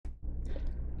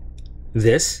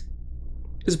This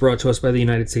is brought to us by the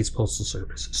United States Postal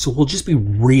Service, so we'll just be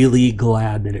really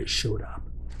glad that it showed up.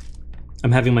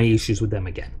 I'm having my issues with them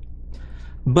again.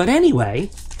 But anyway,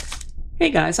 hey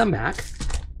guys, I'm back.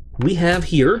 We have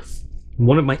here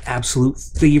one of my absolute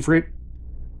favorite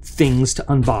things to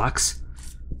unbox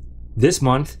this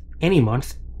month, any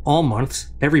month, all months,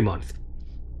 every month.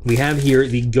 We have here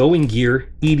the Going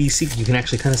Gear EDC. You can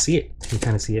actually kind of see it. Can you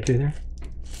kind of see it through there?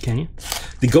 Can you?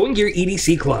 The Going Gear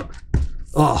EDC Club.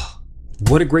 Oh,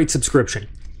 what a great subscription.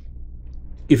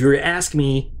 If you were to ask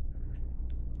me,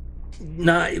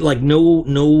 not like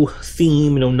no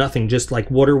theme, no nothing, just like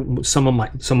what are some of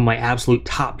my absolute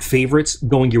top favorites,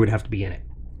 Going Gear would have to be in it,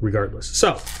 regardless.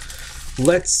 So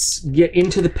let's get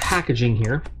into the packaging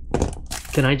here.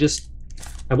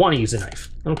 I want to use a knife.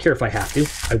 I don't care if I have to.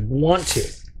 I want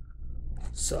to.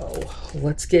 So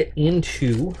let's get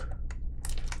into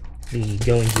the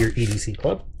Going Gear EDC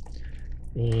Club.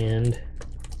 And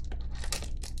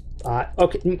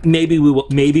okay, maybe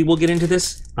we'll get into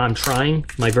this. I'm trying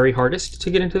my very hardest to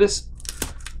get into this.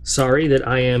 Sorry that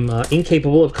I am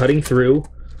incapable of cutting through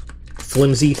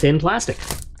flimsy, thin plastic.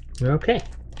 Okay.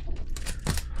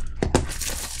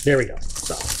 There we go.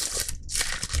 So.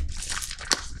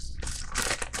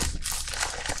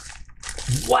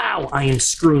 Wow, I am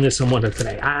screwing this someone up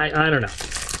today. I don't know.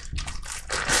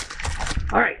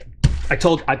 All right. I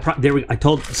told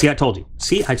you.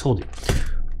 See, I told you.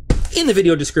 In the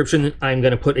video description, I'm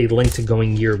going to put a link to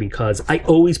Going Gear because I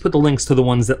always put the links to the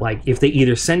ones that, like, if they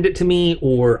either send it to me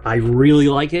or I really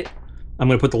like it, I'm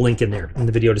going to put the link in there in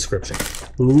the video description.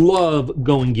 Love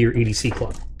Going Gear EDC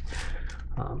Club.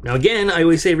 Now, again, I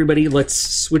always say, everybody, let's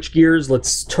switch gears.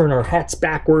 Let's turn our hats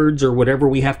backwards or whatever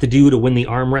we have to do to win the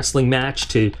arm wrestling match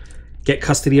to get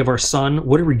custody of our son.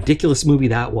 What a ridiculous movie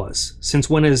that was. Since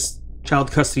when is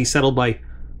child custody settled by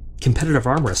competitive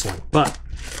arm wrestling? But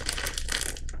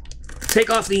take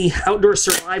off the outdoor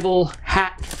survival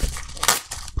hat,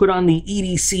 put on the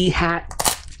EDC hat,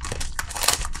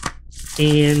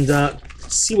 and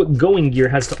see what Going Gear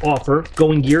has to offer.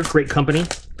 Going Gear, great company.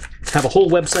 Have a whole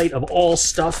website of all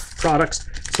stuff, products.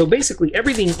 So basically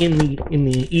everything in the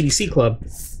EDC Club,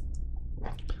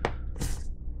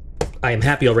 I am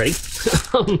happy already.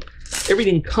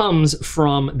 Everything comes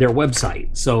from their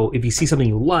website. So if you see something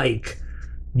you like,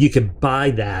 you could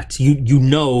buy that. You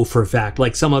know for a fact.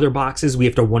 Like some other boxes, we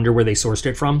have to wonder where they sourced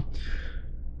it from.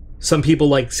 Some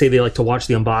people say they like to watch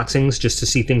the unboxings just to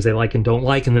see things they like and don't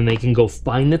like, and then they can go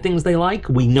find the things they like.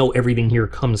 We know everything here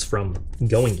comes from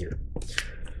Going Gear.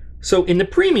 So in the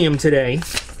premium today,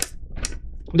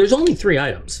 there's only 3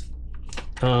 items.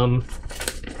 And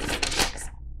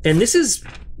this is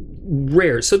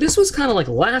rare. So this was kind of like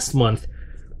last month.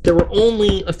 There were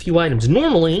only a few items.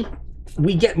 Normally,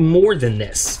 we get more than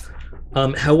this.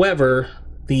 However,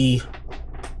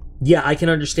 I can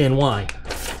understand why.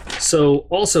 So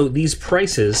also these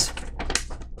prices,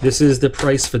 this is the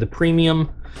price for the premium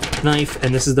knife,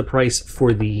 and this is the price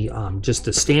for the just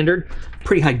the standard.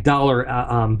 Pretty high dollar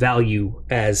value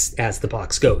as the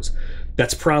box goes.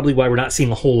 That's probably why we're not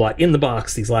seeing a whole lot in the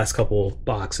box these last couple of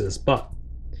boxes. But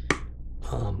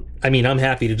I mean, I'm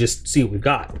happy to just see what we've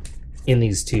got in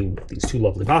these two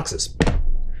lovely boxes.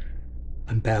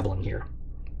 I'm babbling here.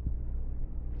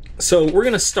 So we're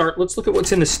gonna start. Let's look at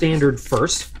what's in the standard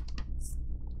first.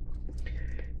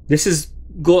 This is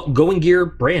Going Gear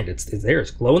brand. It's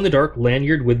theirs. Glow in the dark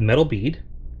lanyard with metal bead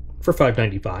for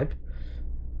 $5.95.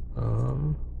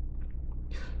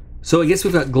 So I guess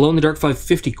we've got glow in the dark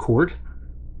 550 cord.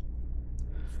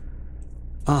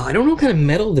 I don't know what kind of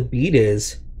metal the bead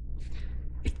is.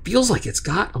 It feels like it's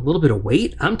got a little bit of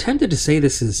weight. I'm tempted to say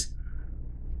this is,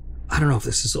 I don't know if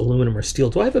this is aluminum or steel.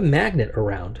 Do I have a magnet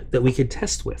around that we could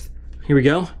test with? Here we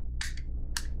go.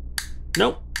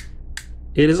 Nope.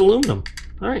 It is aluminum.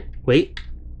 All right. Wait.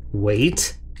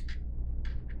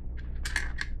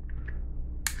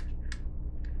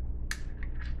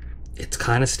 It's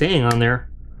kind of staying on there.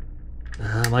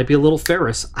 Might be a little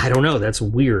ferrous. I don't know. That's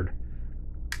weird.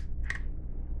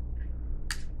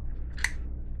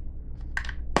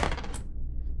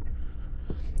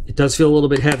 It does feel a little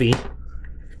bit heavy.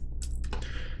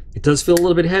 It does feel a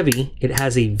little bit heavy. It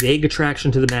has a vague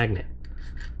attraction to the magnet.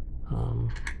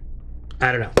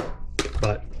 I don't know,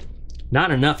 but not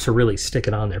enough to really stick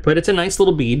it on there. But it's a nice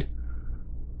little bead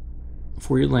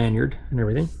for your lanyard and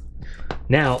everything.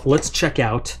 Now, let's check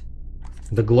out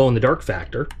the glow-in-the-dark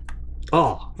factor.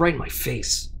 Oh, right in my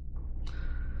face.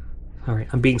 All right,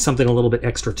 I'm being something a little bit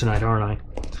extra tonight, aren't I?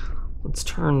 Let's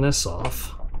turn this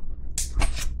off.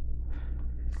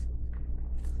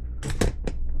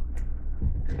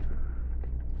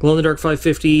 Glow-in-the-dark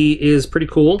 550 is pretty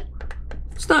cool.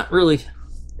 It's not really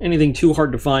anything too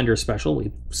hard to find or special.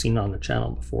 We've seen it on the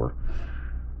channel before.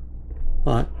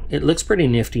 But it looks pretty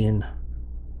nifty and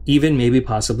even maybe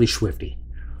possibly swifty.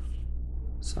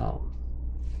 So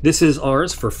this is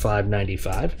ours for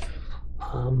 $5.95.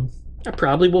 I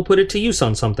probably will put it to use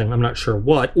on something. I'm not sure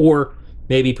what, or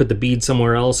maybe put the bead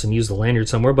somewhere else and use the lanyard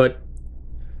somewhere, but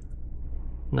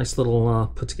nice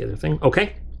little put together thing.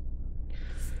 Okay.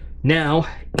 Now,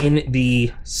 in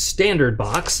the standard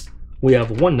box, we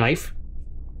have one knife.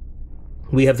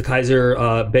 We have the Kaiser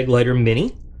Beg Lighter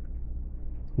Mini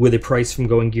with a price from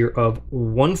Going Gear of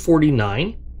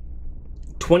 $149.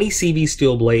 20 CV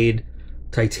steel blade,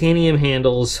 titanium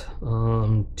handles,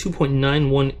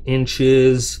 2.91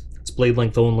 inches. It's blade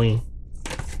length only.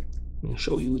 Let me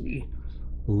show you the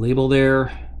label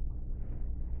there.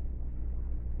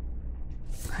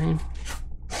 Okay.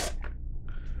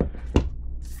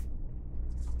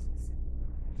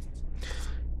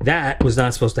 That was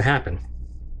not supposed to happen.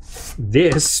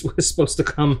 This was supposed to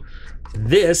come,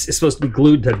 this is supposed to be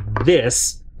glued to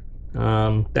this.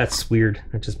 That's weird.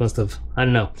 It just must have, I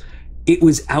don't know. It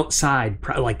was outside,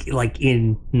 like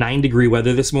in 9-degree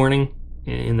weather this morning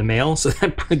in the mail, so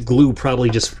that glue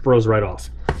probably just froze right off.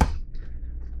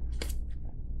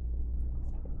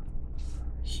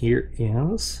 Here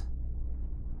is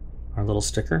our little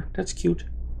sticker. That's cute.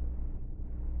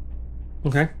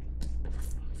 Okay.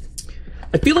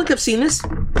 I feel like I've seen this,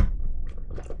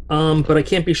 but I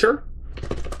can't be sure.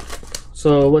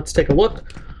 So let's take a look.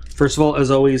 First of all, as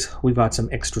always, we've got some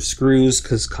extra screws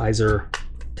because Kaiser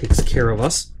takes care of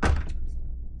us.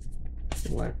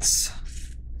 Let's...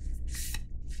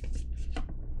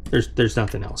 There's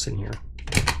nothing else in here.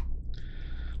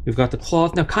 We've got the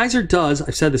cloth. Now Kaiser does,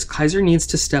 I've said this, Kaiser needs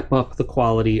to step up the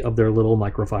quality of their little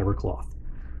microfiber cloth.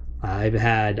 I've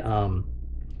had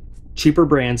cheaper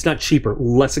brands, not cheaper,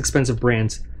 less expensive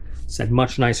brands, said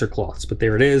much nicer cloths, but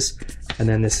there it is. And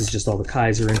then this is just all the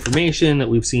Kaiser information that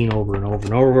we've seen over and over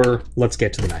and over. Let's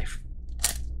get to the knife.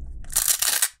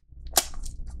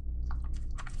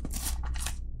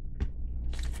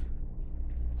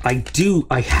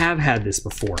 I have had this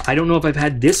before. I don't know if I've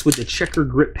had this with the checker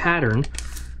grip pattern,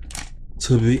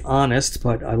 to be honest,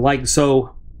 but I like,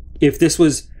 so if this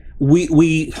was,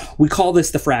 we call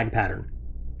this the frag pattern.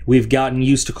 We've gotten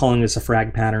used to calling this a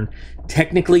frag pattern.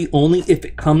 Technically, only if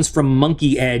it comes from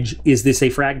Monkey Edge is this a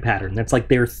frag pattern. That's like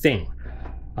their thing.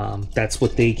 That's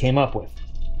what they came up with.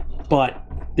 But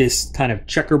this kind of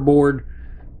checkerboard,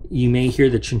 you may hear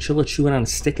the chinchilla chewing on a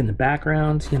stick in the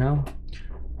background, you know.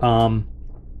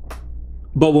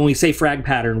 But when we say frag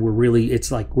pattern, we're really,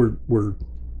 it's like we're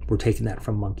taking that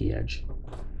from Monkey Edge.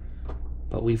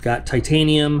 But we've got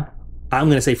titanium. I'm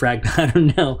going to say frag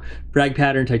pattern now. Frag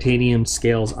pattern, titanium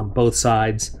scales on both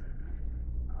sides.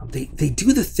 They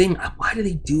do the thing. Why do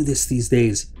they do this these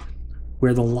days?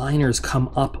 Where the liners come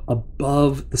up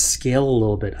above the scale a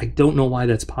little bit. I don't know why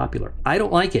that's popular. I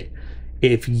don't like it.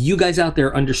 If you guys out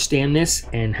there understand this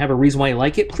and have a reason why you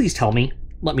like it, please tell me.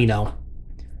 Let me know.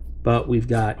 But we've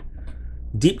got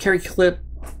deep carry clip,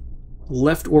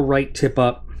 left or right tip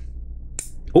up.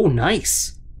 Oh,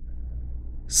 nice.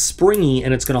 Springy,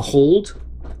 and it's going to hold,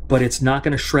 but it's not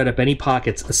going to shred up any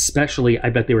pockets, especially, I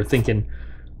bet they were thinking,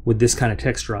 with this kind of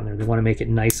texture on there. They want to make it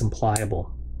nice and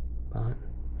pliable.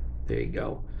 There you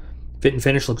go. Fit and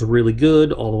finish looks really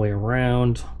good all the way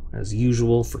around, as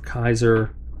usual for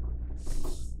Kaiser.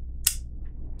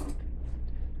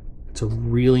 It's a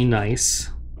really nice,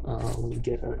 let me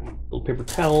get a little paper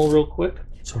towel real quick.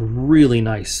 It's a really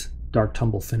nice dark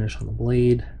tumble finish on the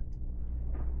blade.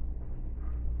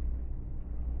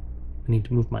 I need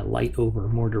to move my light over,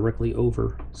 more directly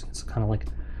over. So it's kind of like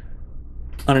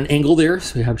on an angle there,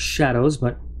 so we have shadows,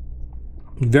 but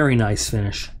very nice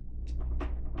finish.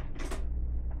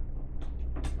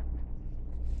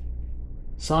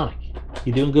 Sonic,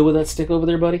 you doing good with that stick over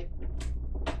there, buddy?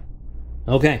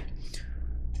 Okay.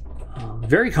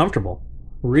 Very comfortable.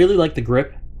 Really like the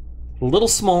grip. A little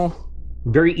small,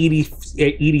 very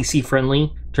EDC friendly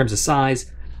in terms of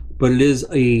size, but it is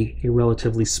a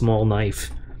relatively small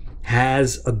knife.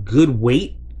 Has a good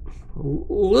weight, a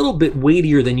little bit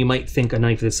weightier than you might think a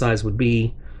knife this size would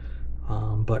be,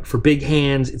 but for big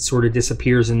hands it sort of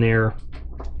disappears in there,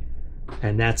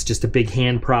 and that's just a big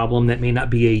hand problem. That may not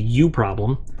be a you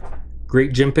problem.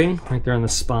 Great jimping right there on the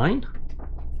spine.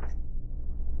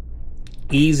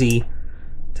 Easy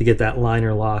to get that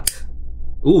liner lock.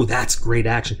 Ooh, that's great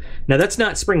action. Now that's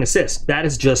not spring assist, that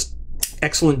is just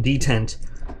excellent detent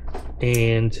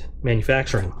and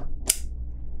manufacturing.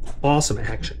 Awesome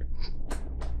action.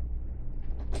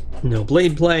 No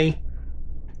blade play,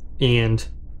 and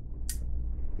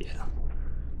yeah.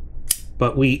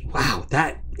 But wow,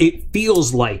 that it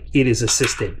feels like it is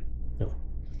assisted.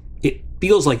 It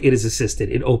feels like it is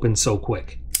assisted. It opens so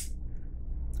quick.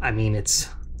 I mean,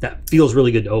 that feels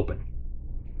really good to open.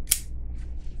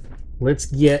 Let's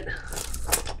get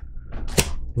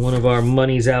one of our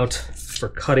monies out for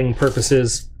cutting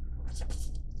purposes.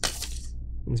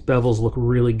 These bevels look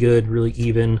really good, really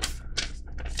even.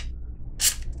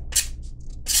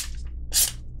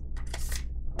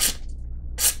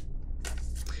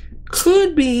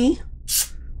 Could be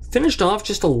finished off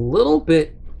just a little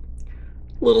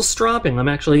stropping. I'm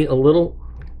actually a little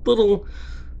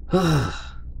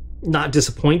not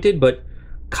disappointed, but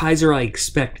Kaiser, I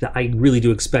really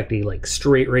do expect a like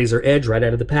straight razor edge right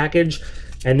out of the package,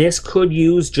 and this could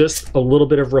use just a little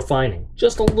bit of refining,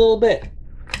 just a little bit.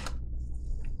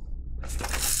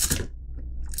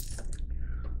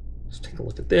 Let's take a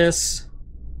look at this.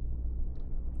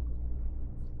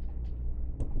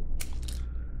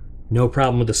 No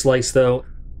problem with the slice though.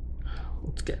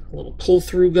 Let's get a little pull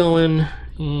through going,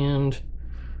 and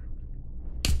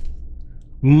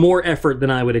more effort than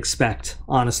I would expect,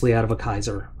 honestly, out of a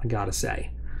Kaiser, I gotta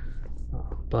say.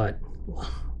 But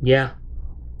yeah,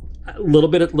 a little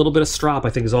bit of strop, I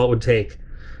think, is all it would take.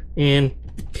 And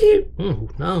pew, ooh,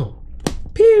 no,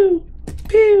 pew,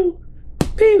 pew,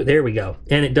 pew. There we go,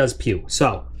 and it does pew.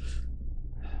 So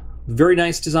very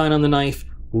nice design on the knife.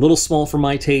 A little small for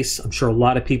my taste. I'm sure a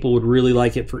lot of people would really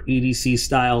like it for EDC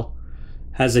style.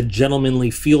 Has a gentlemanly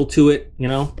feel to it, you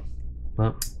know.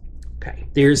 Well, okay,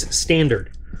 there's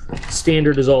standard.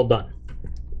 Standard is all done.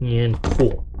 And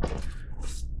cool.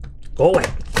 Go away.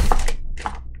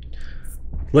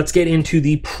 Let's get into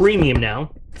the premium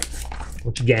now,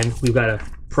 which again, we've got a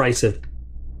price of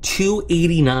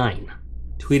 $289.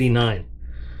 $289.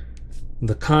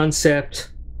 The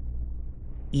Concept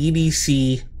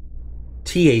EDC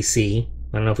TAC. I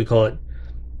don't know if we call it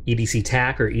EDC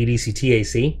TAC or EDC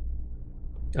TAC.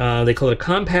 They call it a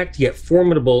compact yet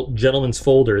formidable gentleman's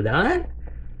folder. That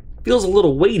feels a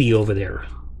little weighty over there.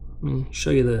 Let me show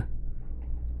you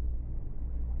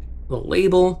the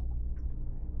label.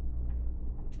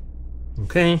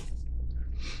 Okay.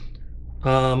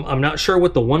 I'm not sure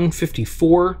what the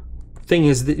 154 thing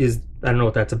is. I don't know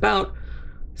what that's about.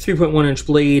 3.1 inch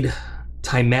blade,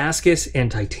 Damascus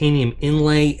and titanium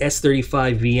inlay,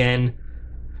 S35 VN.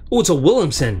 Oh, it's a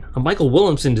Williamson, a Michael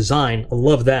Williamson design. I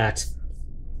love that.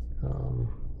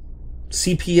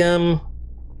 CPM.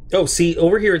 Oh, see,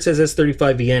 over here it says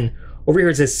S35 VN. Over here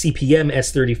it says CPM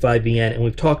S35 VN. And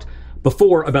we've talked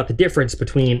before about the difference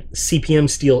between CPM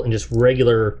steel and just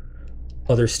regular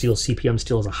other steel. CPM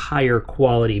steel is a higher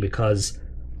quality because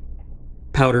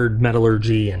powdered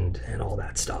metallurgy and all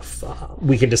that stuff.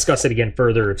 We can discuss it again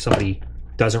further if somebody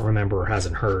doesn't remember or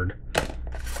hasn't heard.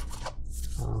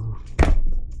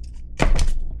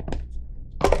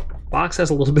 Box has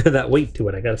a little bit of that weight to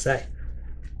it, I gotta say.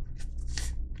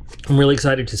 I'm really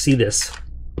excited to see this.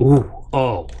 Ooh,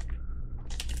 oh.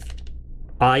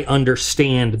 I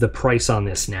understand the price on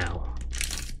this now.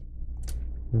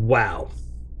 Wow.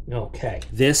 Okay,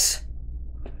 this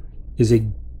is a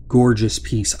gorgeous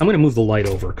piece. I'm gonna move the light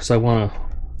over because I wanna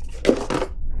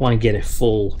get a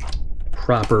full,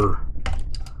 proper,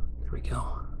 there we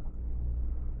go.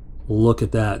 Look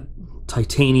at that.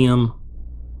 Titanium,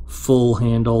 full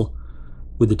handle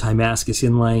with the Damascus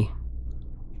inlay.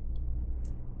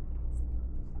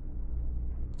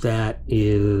 That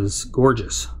is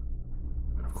gorgeous.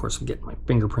 Of course, I'm getting my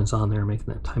fingerprints on there, making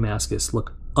that Damascus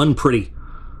look unpretty,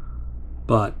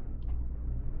 but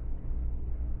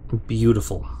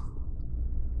beautiful.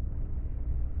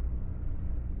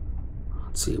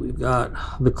 Let's see, we've got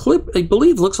the clip, I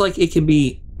believe, looks like it can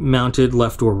be mounted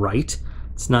left or right.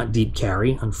 It's not deep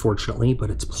carry, unfortunately, but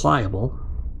it's pliable.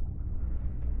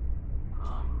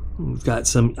 We've got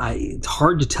some, it's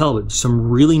hard to tell, but some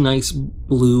really nice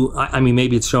blue, I mean,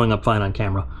 maybe it's showing up fine on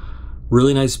camera.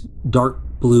 Really nice dark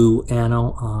blue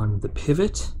ano on the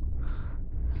pivot.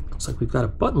 Looks like we've got a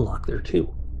button lock there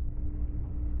too.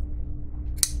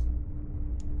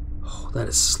 Oh, that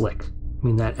is slick. I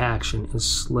mean, that action is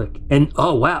slick. And,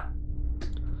 oh, wow.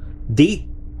 They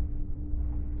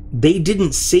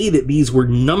didn't say that these were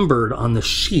numbered on the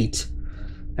sheet.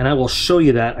 And I will show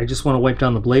you that. I just want to wipe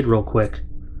down the blade real quick.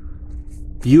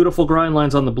 Beautiful grind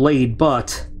lines on the blade,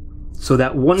 but so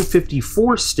that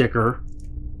 154 sticker,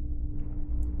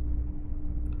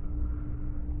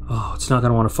 oh, it's not going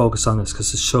to want to focus on this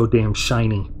because it's so damn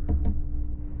shiny.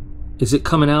 Is it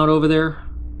coming out over there?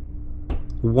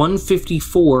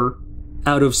 154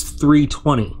 out of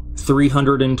 320.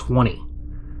 320.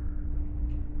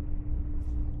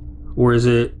 Or is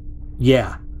it?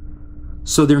 Yeah.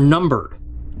 So they're numbered.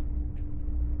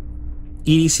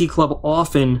 EDC Club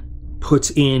often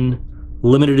puts in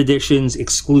limited editions,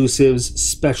 exclusives,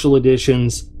 special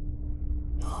editions.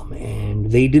 Oh man,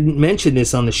 they didn't mention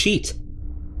this on the sheet.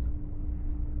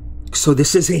 So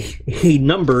this is a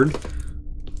numbered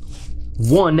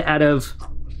 1 out of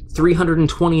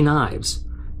 320 knives.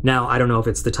 Now, I don't know if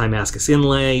it's the Timascus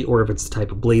inlay or if it's the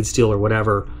type of blade steel or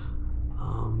whatever,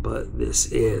 but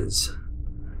this is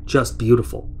just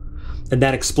beautiful. And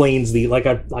that explains the, like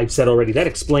I've said already, that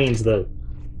explains the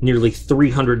nearly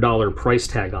 $300 price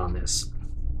tag on this.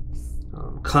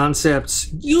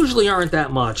 Concepts usually aren't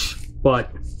that much,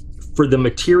 but for the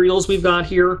materials we've got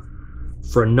here,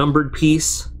 for a numbered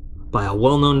piece by a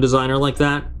well-known designer like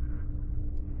that,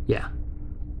 yeah.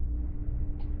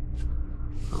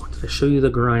 Oh, did I show you the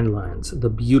grind lines? The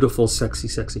beautiful, sexy,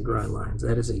 sexy grind lines.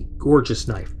 That is a gorgeous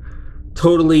knife.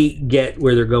 Totally get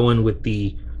where they're going with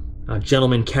the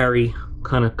gentleman carry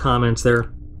kind of comments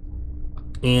there.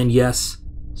 And yes,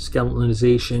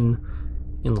 skeletonization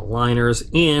in the liners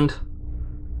and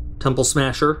temple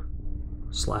smasher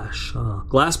slash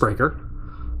glass breaker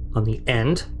on the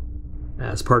end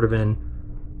as part of an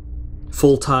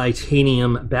full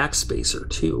titanium backspacer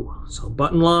too. So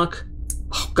button lock.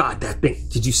 Oh God, that thing!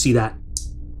 Did you see that?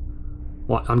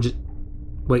 What? I'm just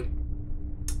wait.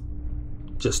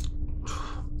 Just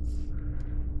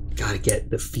gotta get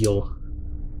the feel.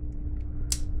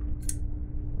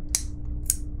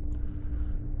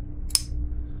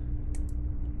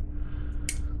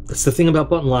 That's the thing about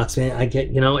button locks, man. I get,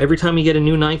 you know, every time you get a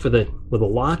new knife with a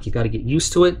lock, you got to get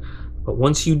used to it. But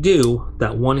once you do,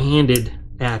 that one-handed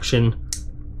action,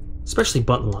 especially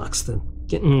button locks, the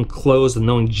getting closed and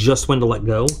knowing just when to let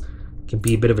go can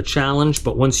be a bit of a challenge.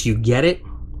 But once you get it,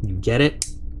 you get it.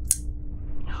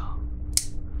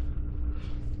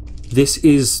 This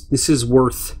is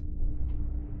worth.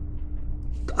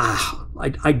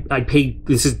 I'd pay.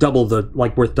 This is double the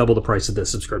worth double the price of the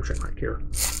subscription right here.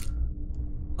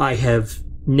 I have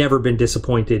never been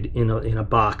disappointed in a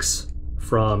box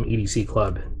from EDC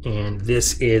Club, and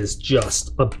this is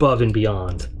just above and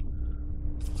beyond.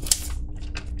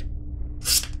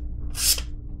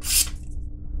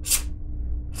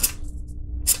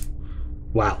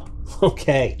 Wow.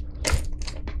 Okay.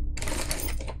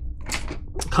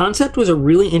 Concept was a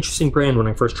really interesting brand when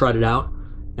I first tried it out,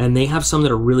 and they have some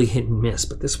that are really hit and miss,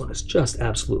 but this one is just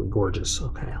absolutely gorgeous.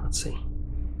 Okay, let's see.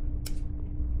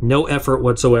 No effort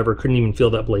whatsoever, couldn't even feel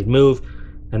that blade move.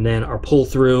 And then our pull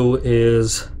through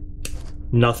is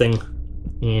nothing.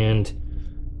 And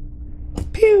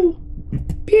pew,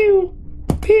 pew,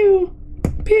 pew,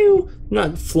 pew.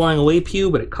 Not flying away pew,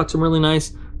 but it cuts them really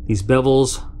nice. These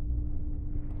bevels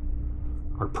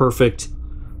are perfect.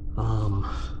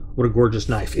 What a gorgeous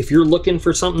knife. If you're looking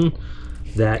for something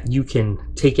that you can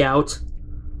take out,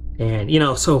 and, you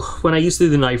know, so when I used to do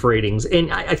the knife ratings,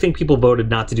 and I think people voted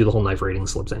not to do the whole knife rating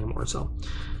slips anymore, so,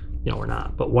 you know, we're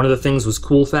not. But one of the things was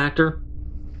cool factor.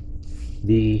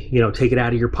 The, you know, take it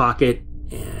out of your pocket,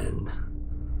 and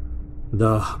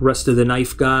the rest of the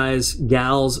knife guys,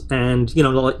 gals, and, you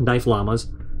know, the knife llamas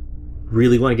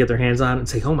really want to get their hands on it and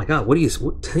say, oh my God,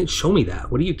 show me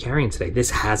that. What are you carrying today? This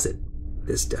has it.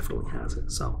 This definitely has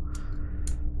it. So,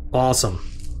 awesome.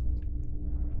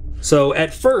 So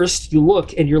at first you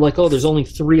look and you're like, oh, there's only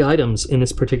 3 items in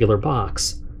this particular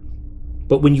box.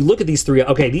 But when you look at these 3,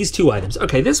 okay, these 2 items.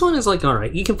 Okay, this one is like, all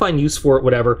right, you can find use for it,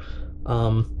 whatever.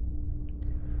 I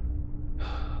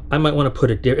might want to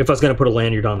put it, if I was going to put a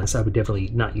lanyard on this, I would definitely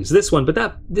not use this one, but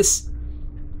this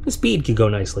bead could go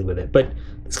nicely with it. But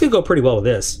this could go pretty well with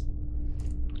this.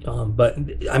 But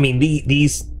I mean, the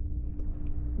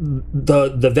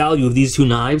value of these 2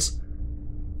 knives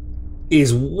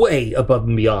is way above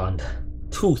and beyond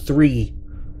 2, 3,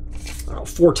 I don't know,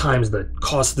 4 times the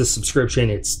cost of this subscription.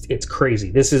 It's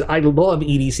crazy. This is, I love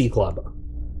EDC Club.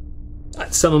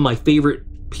 Some of my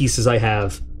favorite pieces I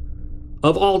have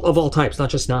of all types, not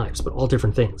just knives, but all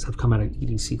different things have come out of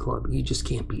EDC Club. You just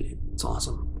can't beat it. It's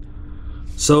awesome.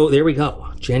 So there we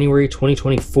go. January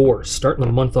 2024, starting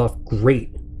the month off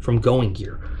great from Going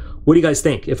Gear. What do you guys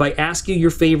think? If I ask you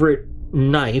your favorite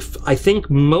knife, I think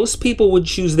most people would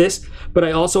choose this, but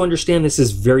I also understand this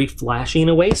is very flashy in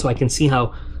a way, so I can see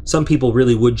how some people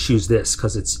really would choose this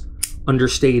because it's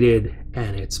understated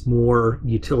and it's more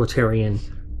utilitarian.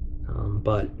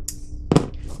 But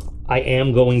I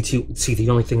am going to see, the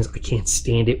only thing is I can't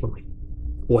stand it when my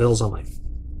oils on my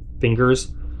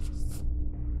fingers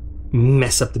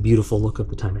mess up the beautiful look of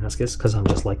the Timascus, because I'm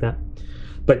just like that.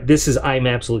 But this is, I'm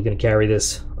absolutely going to carry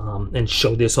this and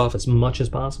show this off as much as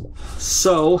possible.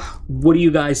 So, what do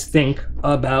you guys think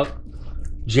about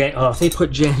they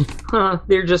put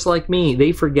they're just like me.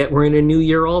 They forget we're in a new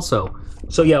year also.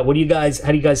 So yeah, how do you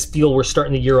guys feel we're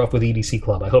starting the year off with EDC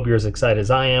Club? I hope you're as excited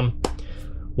as I am.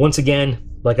 Once again,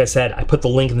 like I said, I put the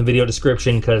link in the video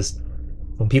description because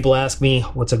when people ask me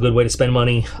what's a good way to spend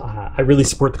money, I really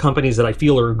support the companies that I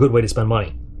feel are a good way to spend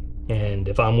money. And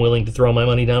if I'm willing to throw my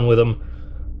money down with them,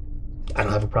 I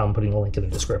don't have a problem putting a link in the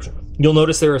description. You'll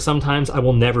notice there are some times I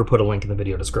will never put a link in the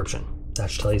video description. That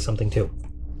should tell you something too.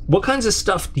 What kinds of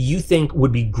stuff do you think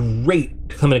would be great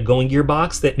to come in a Going Gear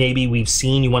box that maybe we've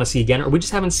seen, you want to see again, or we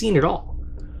just haven't seen at all?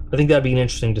 I think that'd be an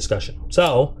interesting discussion.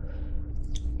 So,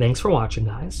 thanks for watching,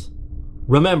 guys.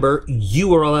 Remember,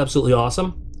 you are all absolutely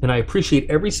awesome, and I appreciate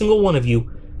every single one of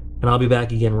you, and I'll be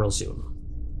back again real soon.